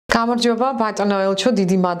გამარჯობა ბატონო ელჩო,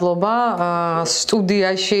 დიდი მადლობა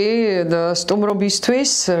სტუდიაში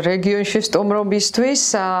სტუმრობისთვის, რეგიონში სტუმრობისთვის.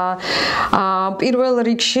 პირველ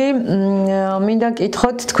რიგში მინდა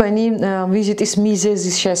გითხოთ თქვენი ვიზიტის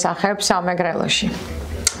მიზეზის შესახებ სამეგრელოში.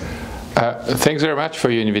 Thanks very much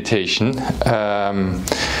for your invitation.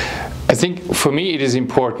 I think for me it is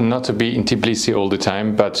important not to be in Tbilisi all the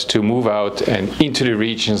time, but to move out and into the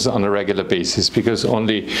regions on a regular basis, because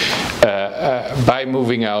only by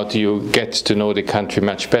moving out you get to know the country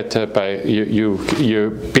much better.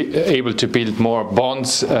 You're able to build more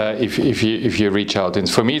bonds if you reach out. And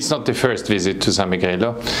for me it's not the first visit to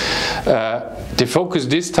Samegrelo. The focus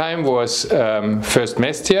this time was first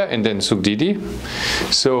Mizța and then Zugdidshi.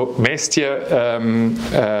 So Mizța,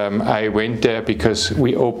 I went there because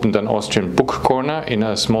we opened an Austrian book corner in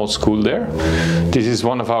a small school there. This is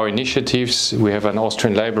one of our initiatives. We have an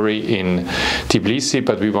Austrian library in Tbilisi,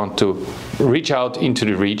 but we want to reach out into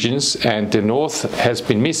the regions, and the north has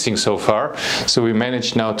been missing so far. So we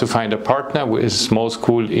managed now to find a partner with a small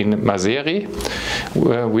school in Mazeri,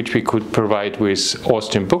 which we could provide with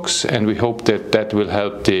Austrian books, and we hope that that will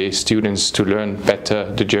help the students to learn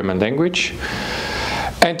better the German language.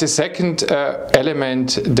 And the second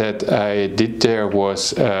element that I did there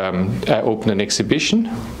was I opened an exhibition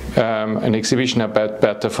about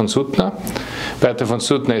Berta von Suttner. Berta von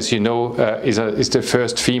Suttner, as you know, is the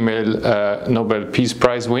first female Nobel Peace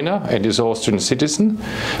Prize winner and is Austrian citizen.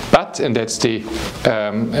 But, and that's the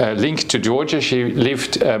link to Georgia, she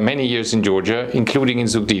lived many years in Georgia, including in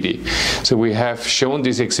Zugdidshi. So we have shown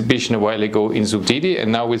this exhibition a while ago in Zugdidshi,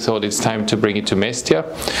 and now we thought it's time to bring it to Mizța.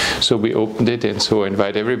 So we opened it, and so I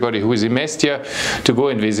invite everybody who is in Mizța to go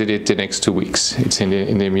and visit it the next 2 weeks. It's in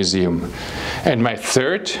the museum. And my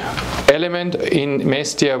third element in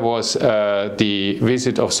Mizța was the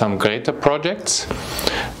visit of some greater projects,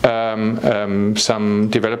 some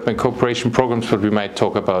development cooperation programs, but we might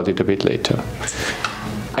talk about it a bit later.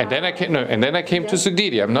 And then I came to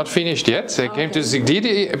Zugdidshi. I'm not finished yet. So I came to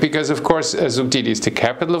Zugdidshi because, of course, Zugdidshi is the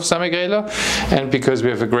capital of Samegrelo, and because we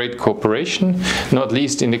have a great cooperation, not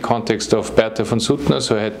least in the context of Berta von Suttner.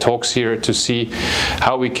 So I had talks here to see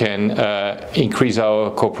how we can increase our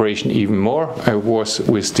cooperation even more. I was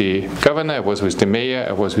with the governor, I was with the mayor,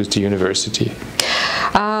 I was with the university.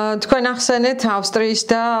 თქვენ ახსენეთ ავსტრიის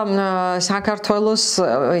და საქართველოს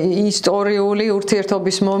ისტორიული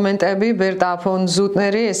ურთიერთობის მომენტები, ბერტა ფონ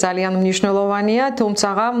ზუტნერი, ეს ძალიან მნიშვნელოვანია, თუმცა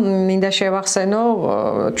მინდა შევახსენო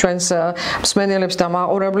ჩვენს მსმენელებს და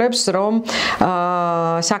მაყურებლებს, რომ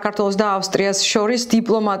საქართველოს და ავსტრიას შორის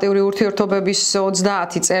დიპლომატიური ურთიერთობების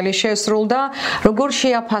 30 წელი შესრულდა. როგორ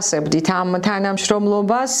შეაფასებდით ამ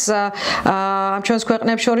თანამშრომლობას ამ ჩვენს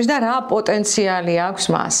ქვეყნებს შორის და რა პოტენციალი აქვს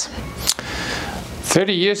მას?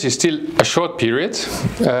 30 years is still a short period,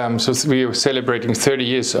 so we are celebrating 30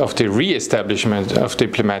 years of the re-establishment of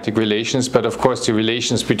diplomatic relations, but of course the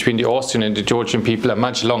relations between the Austrian and the Georgian people are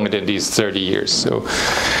much longer than these 30 years. So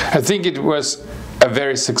I think it was a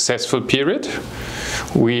very successful period.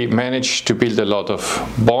 We managed to build a lot of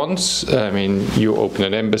bonds. I mean, you open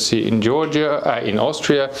an embassy in in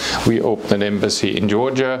Austria. We opened an embassy in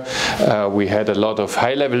Georgia. We had a lot of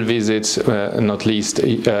high-level visits, not least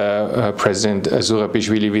President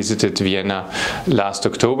Zurabishvili visited Vienna last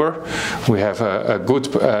October. We have a good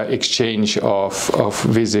exchange of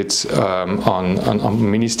visits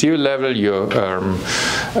on ministerial level. Your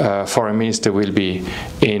foreign minister will be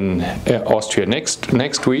in Austria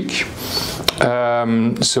next week.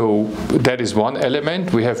 So that is one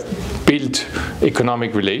element. We have built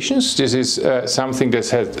economic relations. This is something that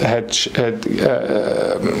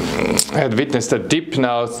had witnessed a dip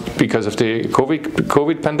now because of the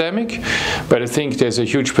COVID pandemic, but I think there's a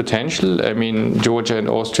huge potential. I mean, Georgia and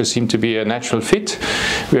Austria seem to be a natural fit.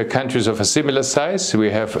 We are countries of a similar size.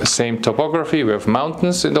 We have same topography. We have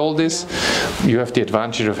mountains and all this. You have the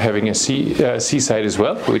advantage of having a seaside as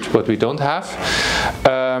well, what we don't have.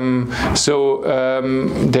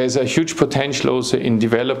 There's a huge potential also in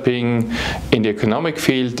developing in the economic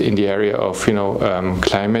field, in the area of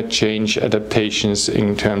climate change adaptations,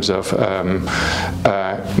 in terms of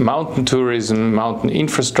mountain tourism, mountain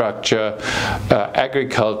infrastructure,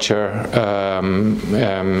 agriculture,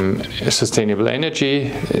 sustainable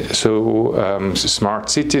energy. So smart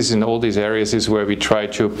cities in all these areas is where we try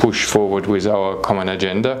to push forward with our common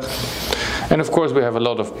agenda. And of course we have a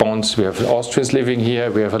lot of bonds. We have Austrians living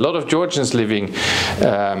here. We have a lot of Georgians living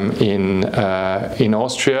in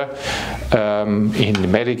Austria, in the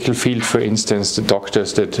medical field, for instance, the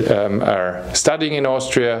doctors that are studying in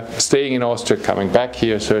Austria, staying in Austria, coming back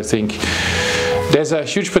here. So I think there's a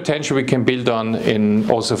huge potential we can build on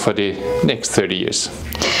also for the next 30 years.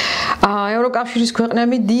 ევროკავშირის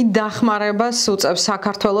ქვეყნები დიდ დახმარებას უწევს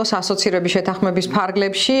საქართველოს ასოცირების შეთანხმების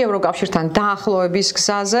ფარგლებში ევროკავშირთან დაახლოების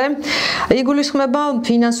გზაზე. იგულისხმება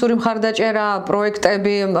ფინანსური მხარდაჭერა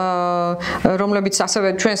პროექტები, რომლებიც ასევე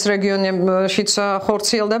ჩვენს რეგიონშიც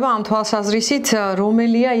ხორციელდება ამ თვალსაზრისით,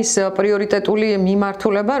 რომელია ის პრიორიტეტული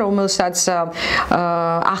მიმართულება, რომელსაც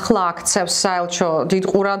ახლა აქცევს საელჩო დიდ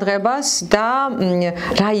ყურადღებას და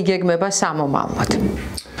რა იგეგმება სამომავლოდ.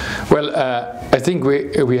 Well, I think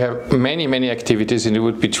we have many activities, and it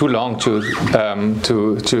would be too long to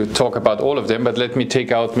talk about all of them. But let me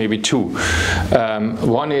take out maybe two.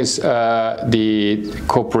 One is the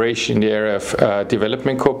cooperation in the area of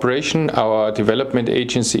development cooperation. Our development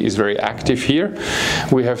agency is very active here.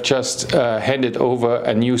 We have just handed over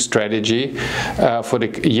a new strategy for the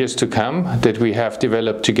years to come that we have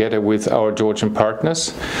developed together with our Georgian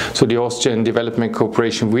partners. So the Austrian development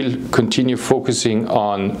cooperation will continue focusing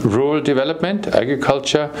on rural development,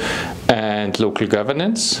 agriculture, and local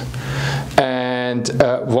governance. And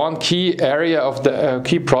one key area of the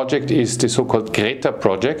key project is the so-called Greta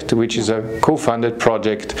project, which is a co-funded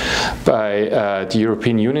project by the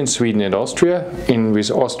European Union, Sweden and Austria,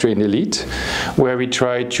 with Austrian elite, where we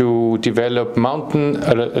try to develop mountain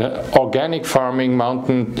organic farming,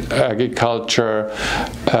 mountain agriculture,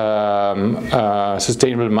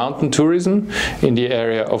 sustainable mountain tourism in the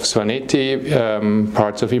area of Swanetshi,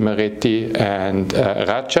 parts of Imereti and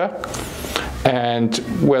Racha. And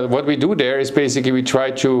well, what we do there is basically we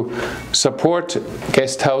try to support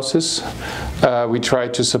guest houses, we try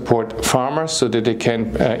to support farmers so that they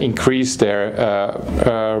can increase their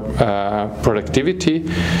productivity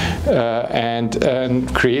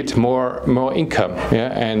and create more income,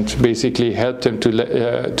 yeah, and basically help them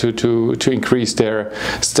to increase their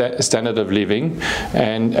standard of living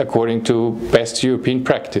and according to best European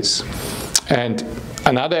practice. And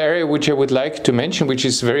another area which I would like to mention, which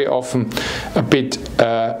is very often a bit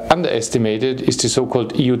underestimated, is the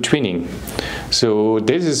so-called EU twinning. So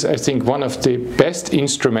this is, I think, one of the best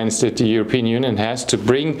instruments that the European Union has to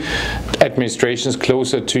bring administrations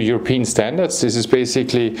closer to European standards. This is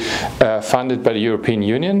basically funded by the European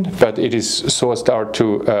Union, but it is sourced out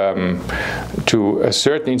to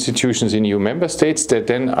certain institutions in EU member states that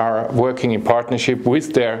then are working in partnership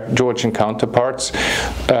with their Georgian counterparts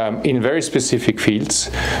in very specific fields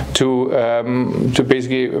to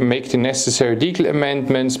basically make the necessary legal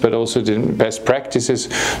amendments, but also the best practices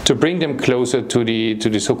to bring them closer to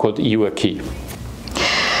the so-called EU acquis.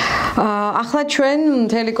 ახლა ჩვენ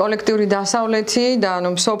მთელი კოლექტიური დასავლეთი და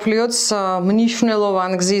მსოფლიოც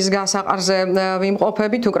მნიშვნელოვან გზის გასაყარზე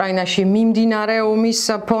ვიმყოფებით უკრაინაში მიმდინარე ომის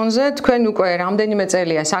ფონზე. თქვენ უკვე რამდენიმე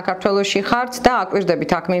წელია საქართველოში ხართ და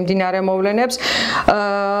აკვირდებით აქ მიმდინარე მოვლენებს.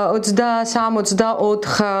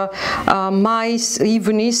 23-24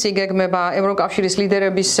 ივნის იგეგმება ევროკავშირის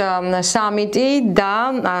ლიდერების სამიტი და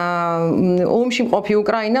ომში მყოფი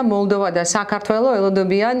უკრაინა, მოლდოვა და საქართველო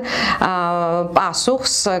ელოდებიან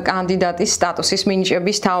პასუხს კანდიდატის სტატუსის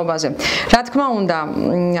მინიჭების თაობაზე. რა თქმა უნდა,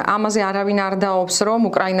 ამაზე არავინ არ დაობს, რომ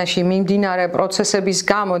უკრაინაში მიმდინარე პროცესების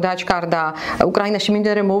გამო დაჩქარდა, უკრაინაში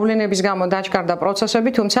მიმდინარე მოვლენების გამო დაჩქარდა პროცესები,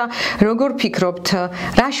 თუმცა როგორ ფიქრობთ,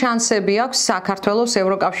 რა შანსები აქვს საქართველოს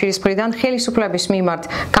ევროკავშირის მხრიდან ხელისუფლების მიმართ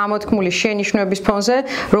გამოთქმული შენიშვნების ფონზე,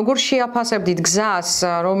 როგორ შეაფასებდით გზას,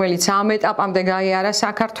 რომელიც ამ ეტაპამდე გაიარა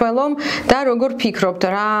საქართველომ და როგორ ფიქრობთ,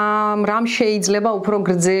 რამ შეიძლება უფრო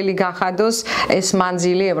გრძელი გახადოს ეს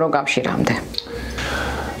მანძილი ევროკავშირამდე?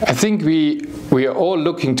 I think we are all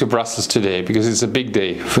looking to Brussels today because it's a big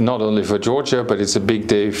day, not only for Georgia, but it's a big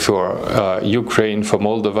day for Ukraine, for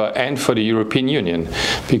Moldova, and for the European Union,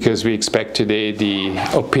 because we expect today the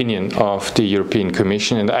opinion of the European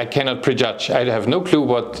Commission, and I cannot prejudge. I have no clue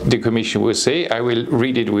what the Commission will say. I will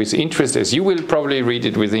read it with interest, as you will probably read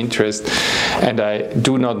it with interest, and I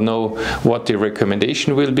do not know what the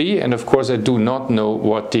recommendation will be, and of course I do not know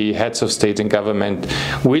what the heads of state and government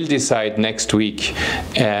will decide next week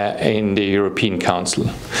in the European Council.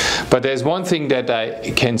 But there's one thing that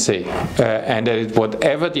I can say, and that is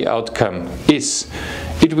whatever the outcome is,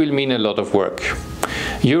 it will mean a lot of work.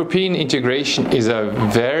 European integration is a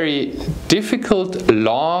very difficult,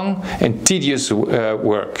 long and tedious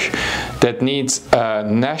work that needs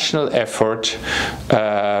national effort,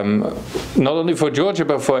 not only for Georgia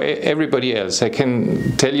but for everybody else. I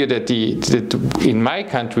can tell you that in my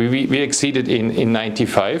country we exceeded in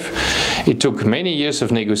 95. It took many years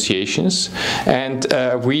of negotiations, and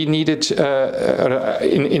we needed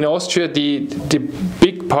in Austria the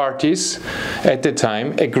big parties at the time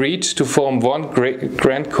agreed to form one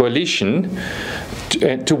grand coalition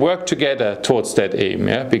to work together towards that aim,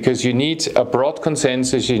 yeah? Because you need a broad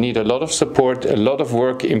consensus, you need a lot of support, a lot of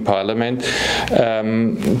work in parliament.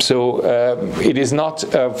 It is not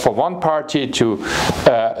for one party to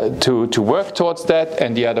work towards that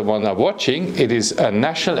and the other one are watching. It is a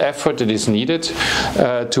national effort that is needed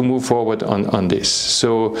to move forward on this.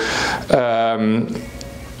 So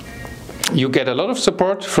you get a lot of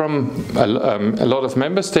support from a lot of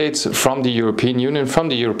member states, from the European Union, from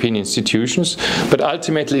the European institutions, but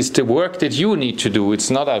ultimately it's the work that you need to do. It's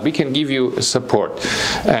not that we can give you support,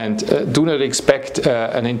 and do not expect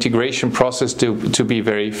an integration process to be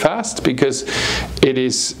very fast, because it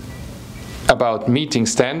is about meeting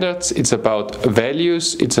standards, it's about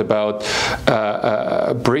values, it's about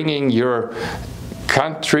bringing your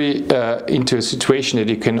country into a situation that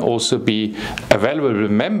you can also be a valuable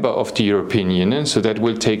member of the European Union. So that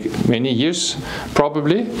will take many years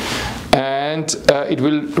probably, and it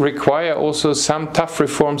will require also some tough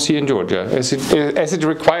reforms here in Georgia, as it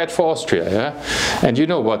required for Austria. Yeah? And you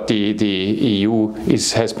know what the EU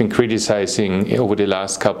has been criticizing over the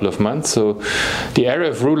last couple of months. So the area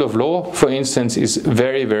of rule of law, for instance, is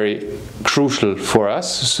very, very crucial for us.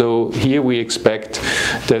 So here we expect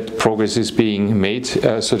that progress is being made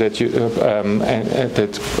so that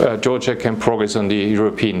Georgia can progress on the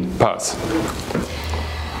European path.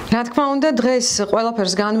 რა თქმა უნდა, დღეს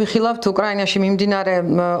ყველაფერს განვიხილავთ უკრაინაში მიმდინარე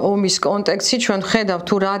ომის კონტექსტში. ჩვენ ხედავთ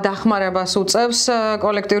თუ რა დახმარებას უწევს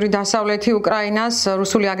კოლექტიური დასავლეთი უკრაინას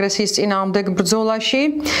რუსული აგრესიის წინააღმდეგ ბრძოლაში.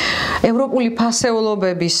 ევროპული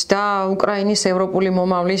ფასეულობების და უკრაინის ევროპული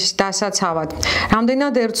მომავლის დასაცავად.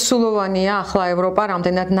 რამდენად ერთსულოვანია ახლა ევროპა,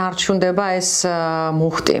 რამდენად ნარჩუნდება ეს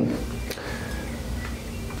მუხტი?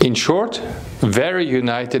 In short, very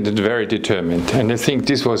united and very determined, and I think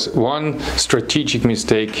this was one strategic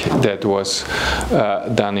mistake that was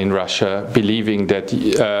done in Russia, believing that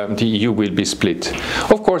the EU will be split.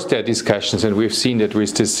 Of course there are discussions, and we've seen that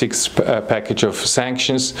with the sixth package of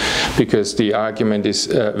sanctions, because the argument is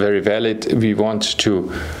very valid. We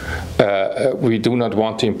do not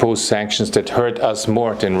want to impose sanctions that hurt us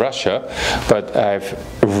more than Russia, but I've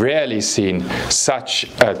rarely seen such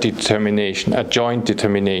a determination, a joint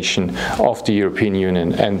determination of the European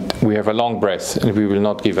Union, and we have a long breath and we will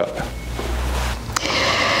not give up.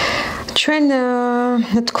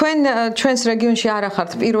 ჩვენს რეგიონში არ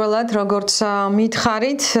ახართ პირველად, როგორც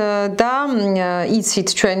მითხარით და იცით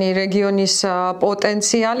ჩვენი რეგიონის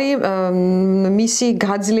პოტენციალი, მისი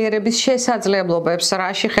გაძლიერების შესაძლებლობებს,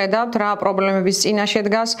 რაში ხედავთ, რა პრობლემების წინაშე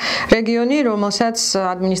დგას რეგიონი, რომელსაც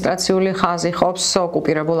ადმინისტრაციული ხაზი ყოფს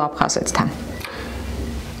ოკუპირებულ აფხაზეთთან.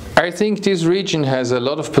 I think this region has a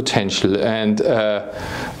lot of potential, and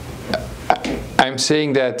I'm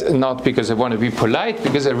saying that not because I want to be polite,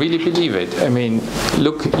 because I really believe it. I mean,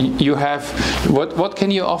 look, you have, what can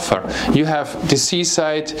you offer? You have the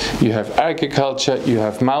seaside, you have agriculture, you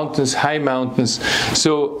have mountains, high mountains.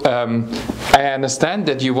 So I understand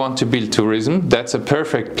that you want to build tourism. That's a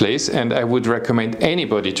perfect place, and I would recommend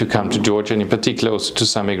anybody to come to Georgia, and in particular also to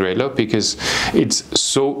Samegrelo, because it's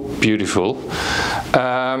so beautiful.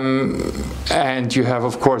 And you have,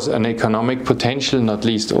 of course, an economic potential, not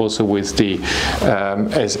least also with the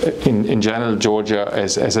as in general Georgia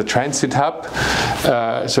as a transit hub.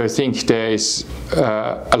 So I think there is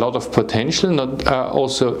a lot of potential, not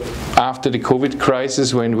also after the COVID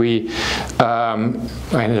crisis, when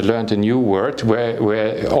I learned a new word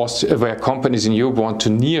where companies in Europe want to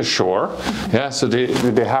nearshore. Yeah, so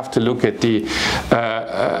they have to look at the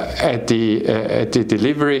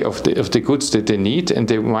delivery of the goods that they need, and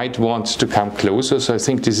they might want to come closer. So I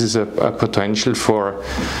think this is a potential for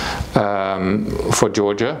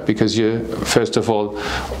Georgia, because you first of all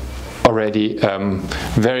already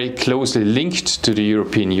very closely linked to the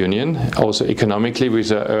European Union, also economically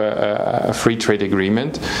with a free trade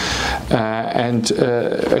agreement. And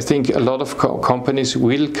I think a lot of companies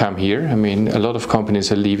will come here. I mean, a lot of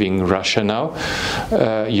companies are leaving Russia now,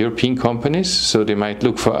 European companies, so they might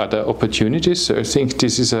look for other opportunities. So I think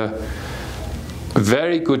this is a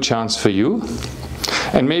very good chance for you.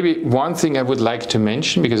 And maybe one thing I would like to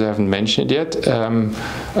mention, because I haven't mentioned it yet,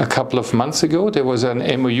 a couple of months ago there was an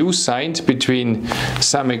MOU signed between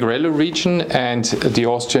Samegrelo region and the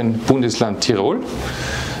Austrian Bundesland Tyrol.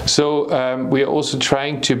 So we are also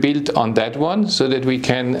trying to build on that one, so that we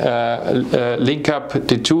can link up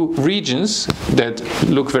the two regions that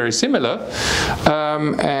look very similar,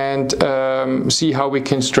 and see how we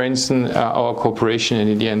can strengthen our cooperation, and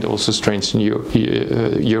in the end also strengthen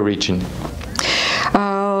your region.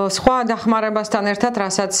 სხვა დახმარებასთან ერთად,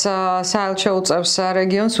 რასაც საელჩო უწევს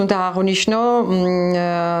რეგიონს, უნდა აღვნიშნო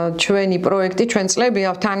ჩვენი პროექტი, ჩვენ წლები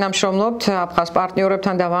თანამშრომლობთ აფხაზ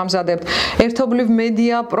პარტნიორებთან და ვამზადებთ ერთობლივ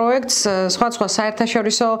მედია პროექტს, სხვა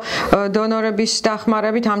საერთაშორისო დონორების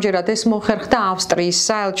დახმარებით. ამჯერად ეს მოხერხდა ავსტრიის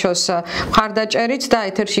საელჩოს მხარდაჭერით და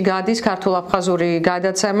ეთერში გადის ქართულ-აფხაზური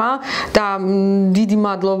გადაცემა და დიდი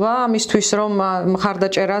მადლობა ამისთვის, რომ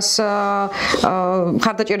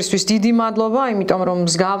მხარდაჭერისთვის დიდი მადლობა, იმიტომ რომ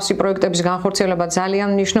მსგავსი პროექტების განხორციელება ძალიან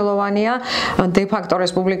მნიშვნელოვანია. დე ფაქტო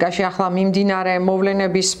რესპუბლიკაში ახლა მიმდინარე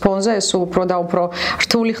მოვლენების ფონზე ეს უფრო და უფრო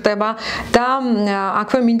რთული ხდება და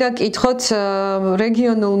აქვე მინდა კითხოთ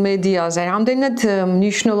რეგიონულ მედიაზე. რამდენად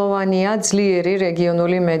მნიშვნელოვანია ძლიერი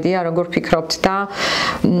რეგიონული მედია, როგორ ფიქრობთ და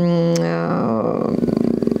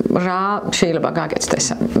რა შეიძლება გაგეცდეს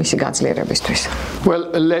მისი გაძლიერებისთვის? Well,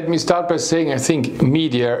 let me start by saying I think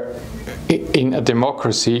media in a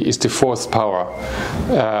democracy is the fourth power.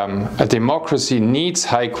 A democracy needs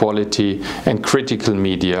high quality and critical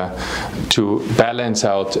media to balance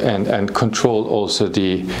out and control also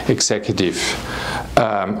the executive.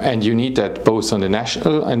 And you need that both on the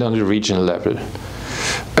national and on the regional level.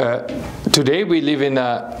 Today we live in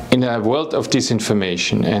a world of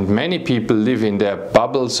disinformation, and many people live in their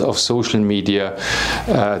bubbles of social media,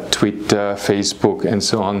 Twitter, Facebook, and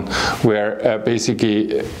so on, where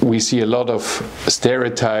basically we see a lot of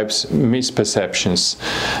stereotypes, misperceptions.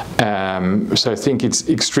 So I think it's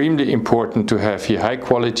extremely important to have here high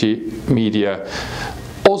quality media.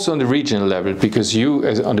 Also on the regional level, because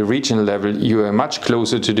on the regional level, you are much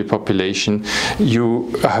closer to the population. You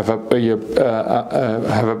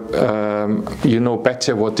you know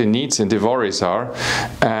better what the needs and the worries are,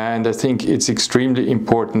 and I think it's extremely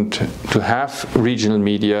important to have regional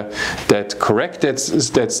media that correct that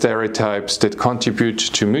stereotypes, that contribute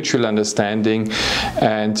to mutual understanding,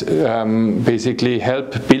 and basically help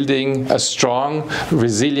building a strong,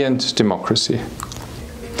 resilient democracy.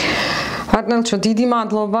 ელჩო, დიდი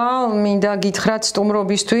მადლობა მინდა გითხრათ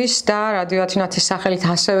სტუმრობისთვის და რადიო ათინათის სახელით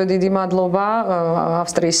ასევე დიდი მადლობა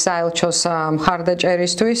ავსტრიის საელჩოს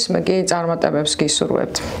მხარდაჭერისთვის. მე კი წარმატებებს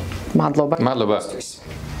გისურვებთ. მადლობა. მადლობა.